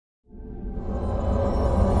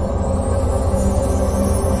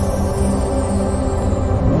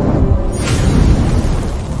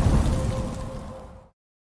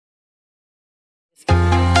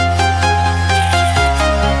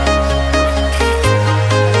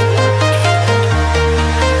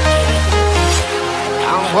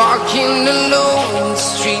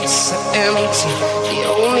see. The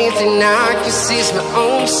only thing I can see is my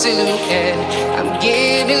own silhouette. I'm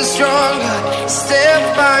getting stronger, step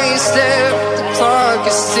by step. The clock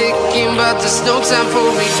is ticking, but there's no time for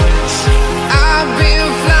regrets. I've been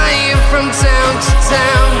flying from town to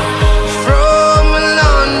town, from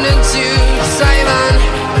London to Taiwan.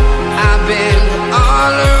 I've been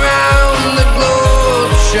all around the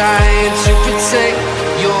globe, trying to protect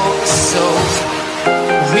your soul.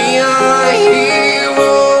 We are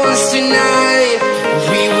heroes tonight.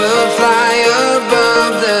 We will fly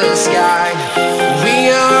above the sky. We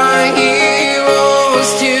are heroes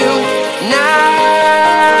tonight.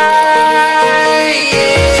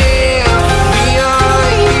 Yeah. We are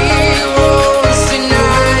heroes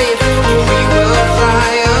tonight. We will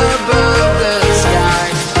fly above the sky.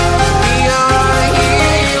 We are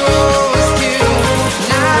heroes tonight.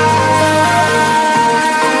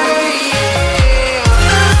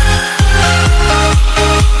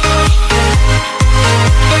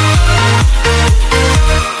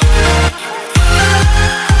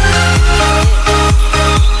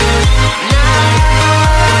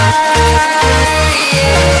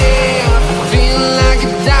 Feeling like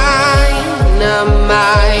a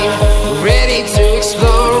dynamite, ready to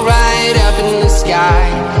explode right up in the sky.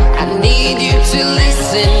 I need you to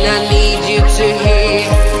listen, I need you to hear,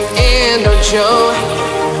 and don't show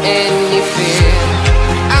any fear.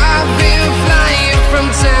 I've been flying from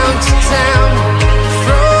town to town,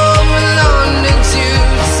 from London to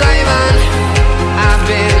Taiwan. I've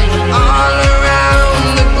been all around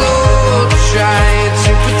the globe, trying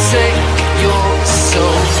to protect your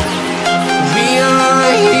soul. We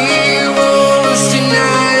are heroes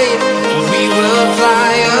tonight. We will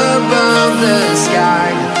fly above the sky.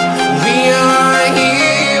 We are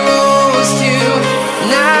heroes tonight.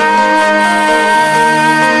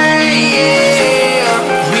 Yeah.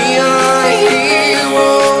 We are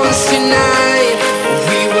heroes tonight.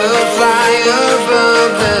 We will fly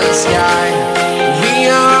above the sky. We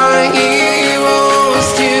are heroes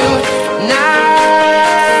tonight.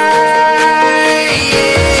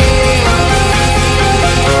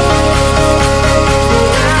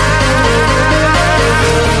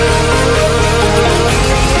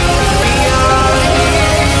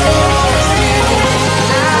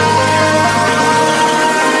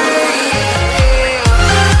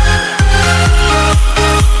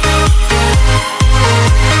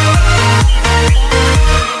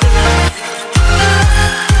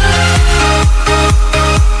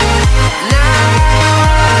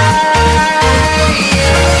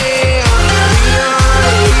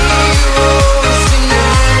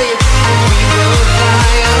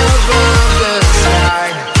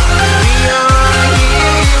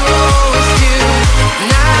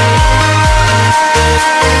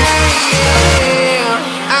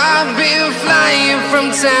 I've been flying from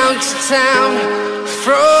town to town,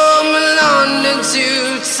 from London to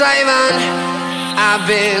Taiwan. I've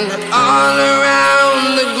been all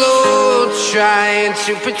around the globe, trying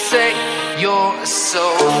to protect your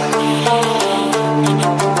soul.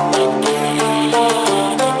 We'll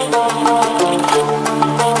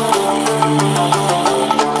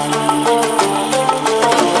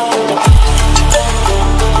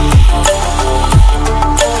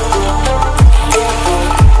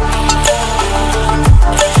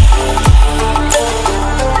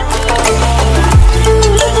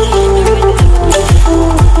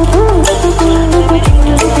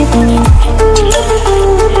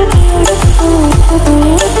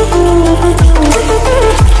be right back.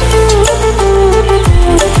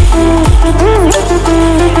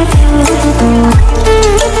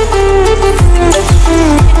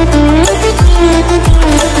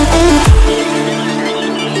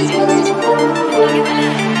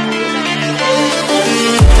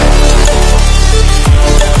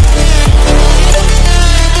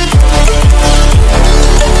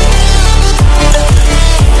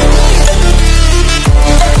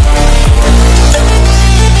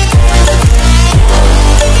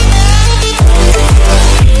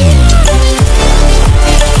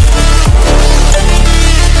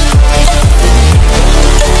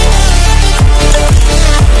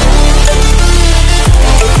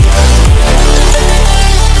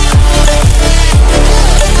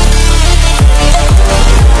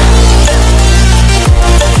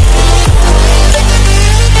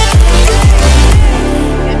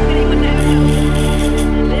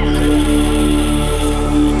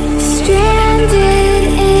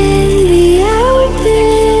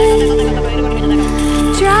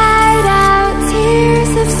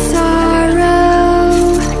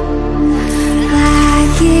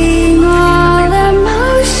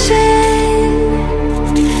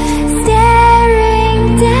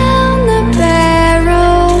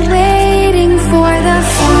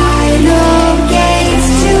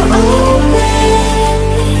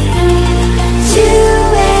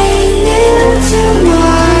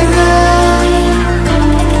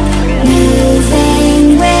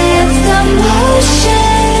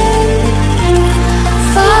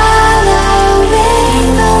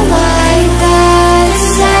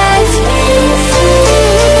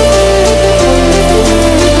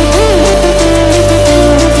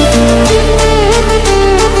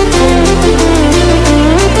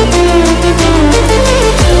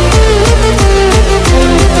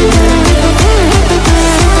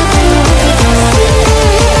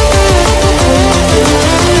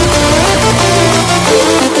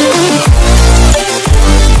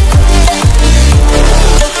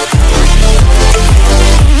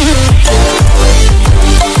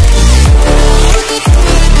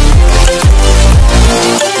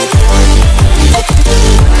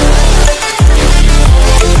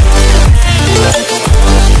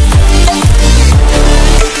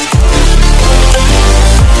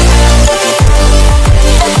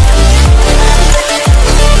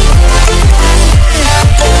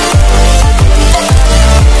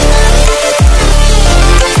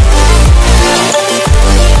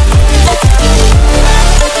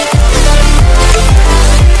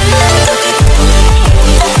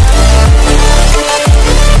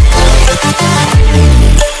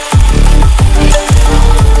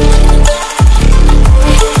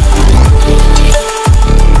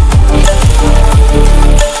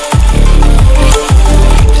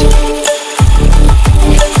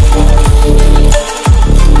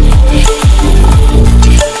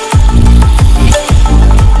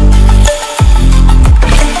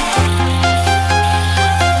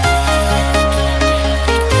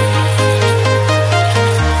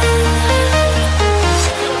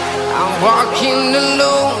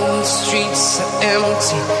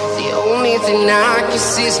 reality. The only thing I can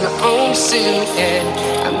see is my own silhouette.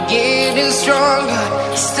 I'm getting stronger,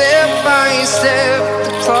 step by step.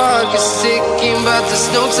 The clock is ticking, but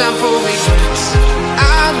there's no time for regrets.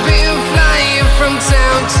 I've been flying from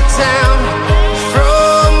town to town,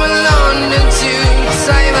 from London to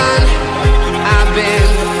Taiwan. I've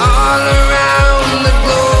been all around the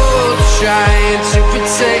globe, trying to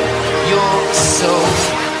protect your soul.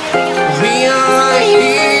 We are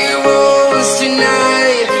heroes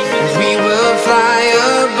tonight. We will fly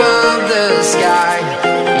above the sky.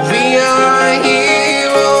 We are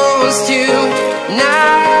heroes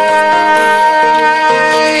tonight.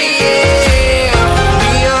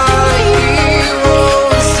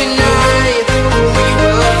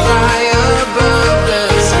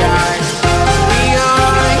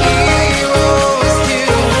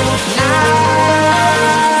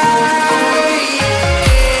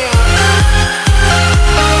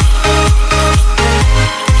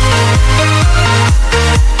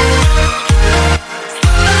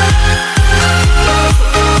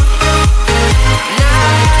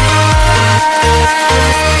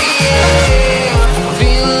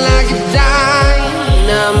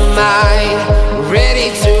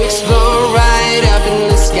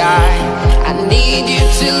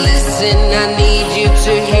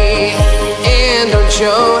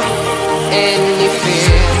 Show any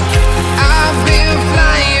fear. I've been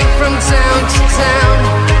flying from town to town,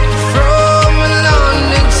 from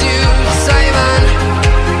London to Taiwan.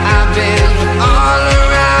 I've been all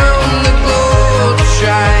around the globe,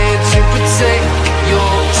 trying to protect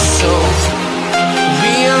your soul.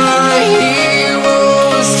 We are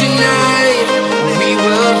heroes tonight. We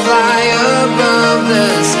will fly above the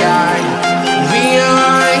sky. We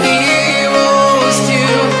are heroes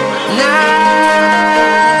tonight.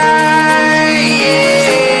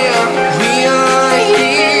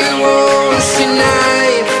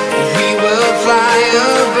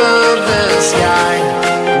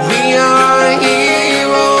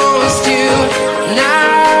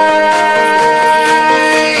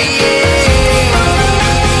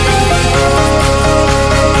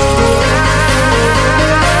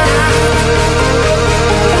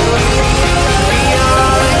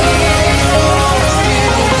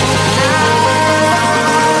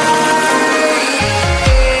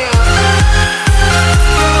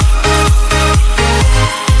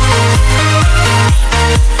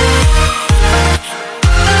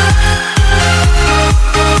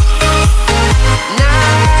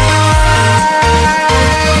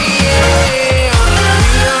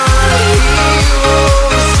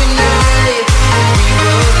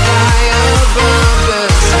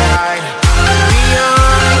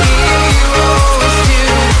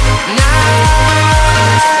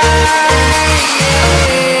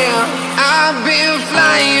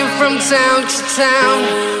 Town to town,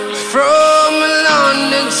 from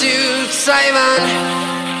London to Taiwan.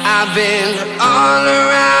 I've been all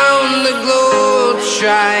around the globe,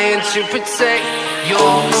 trying to protect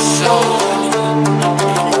your soul. We'll be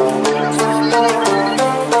right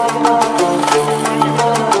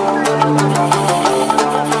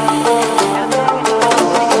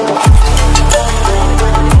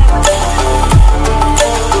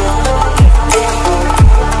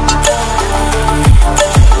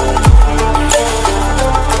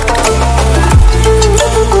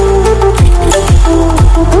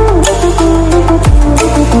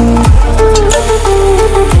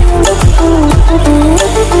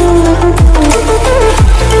back.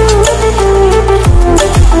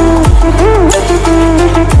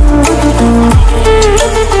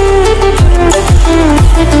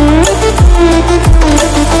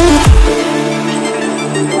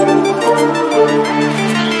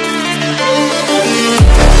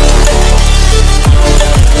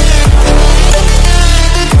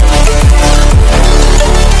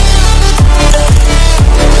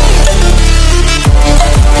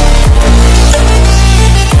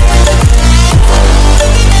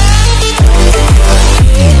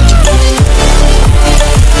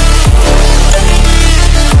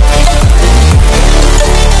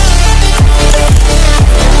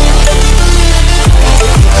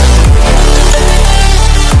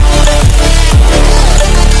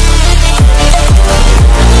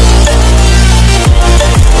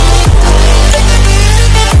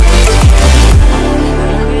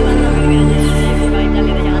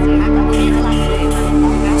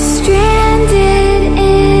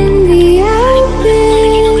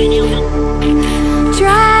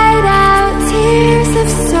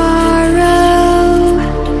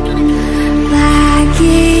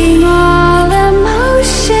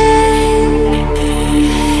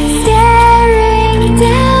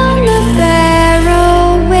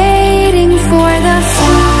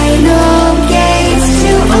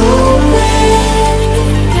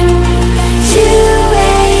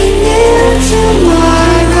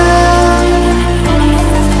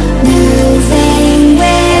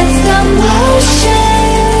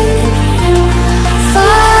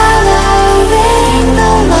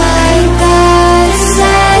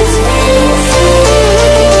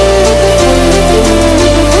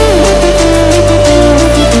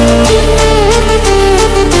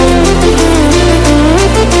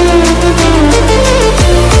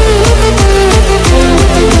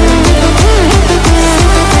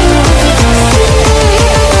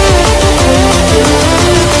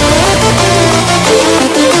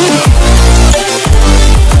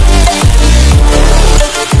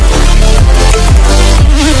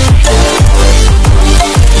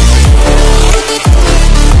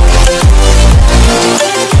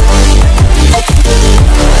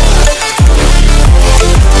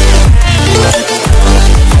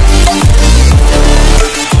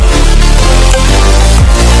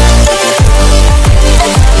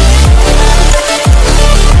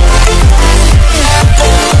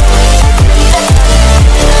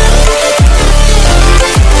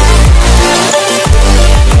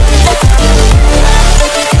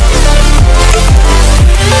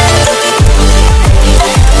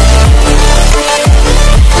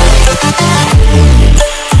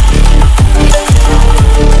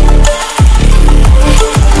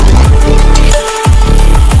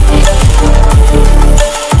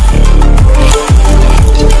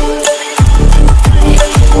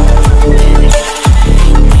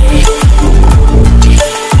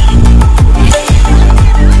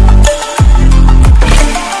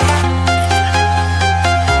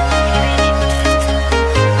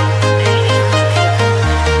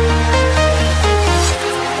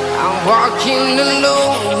 lying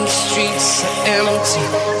alone, the streets are empty.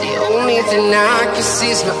 The only thing I can see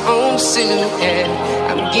is my own silhouette.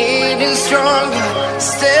 I'm getting stronger,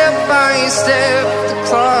 step by step. The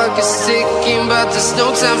clock is ticking, but there's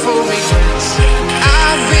no time for regrets.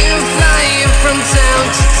 I've been flying from town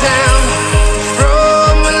to town,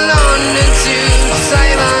 from London to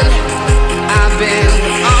Thailand. I've been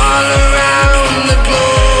all around the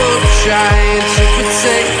globe, trying to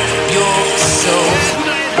protect your soul.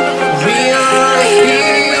 We are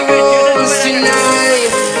heroes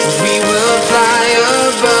tonight. We will fly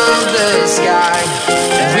above the sky.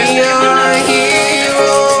 We are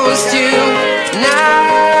heroes tonight.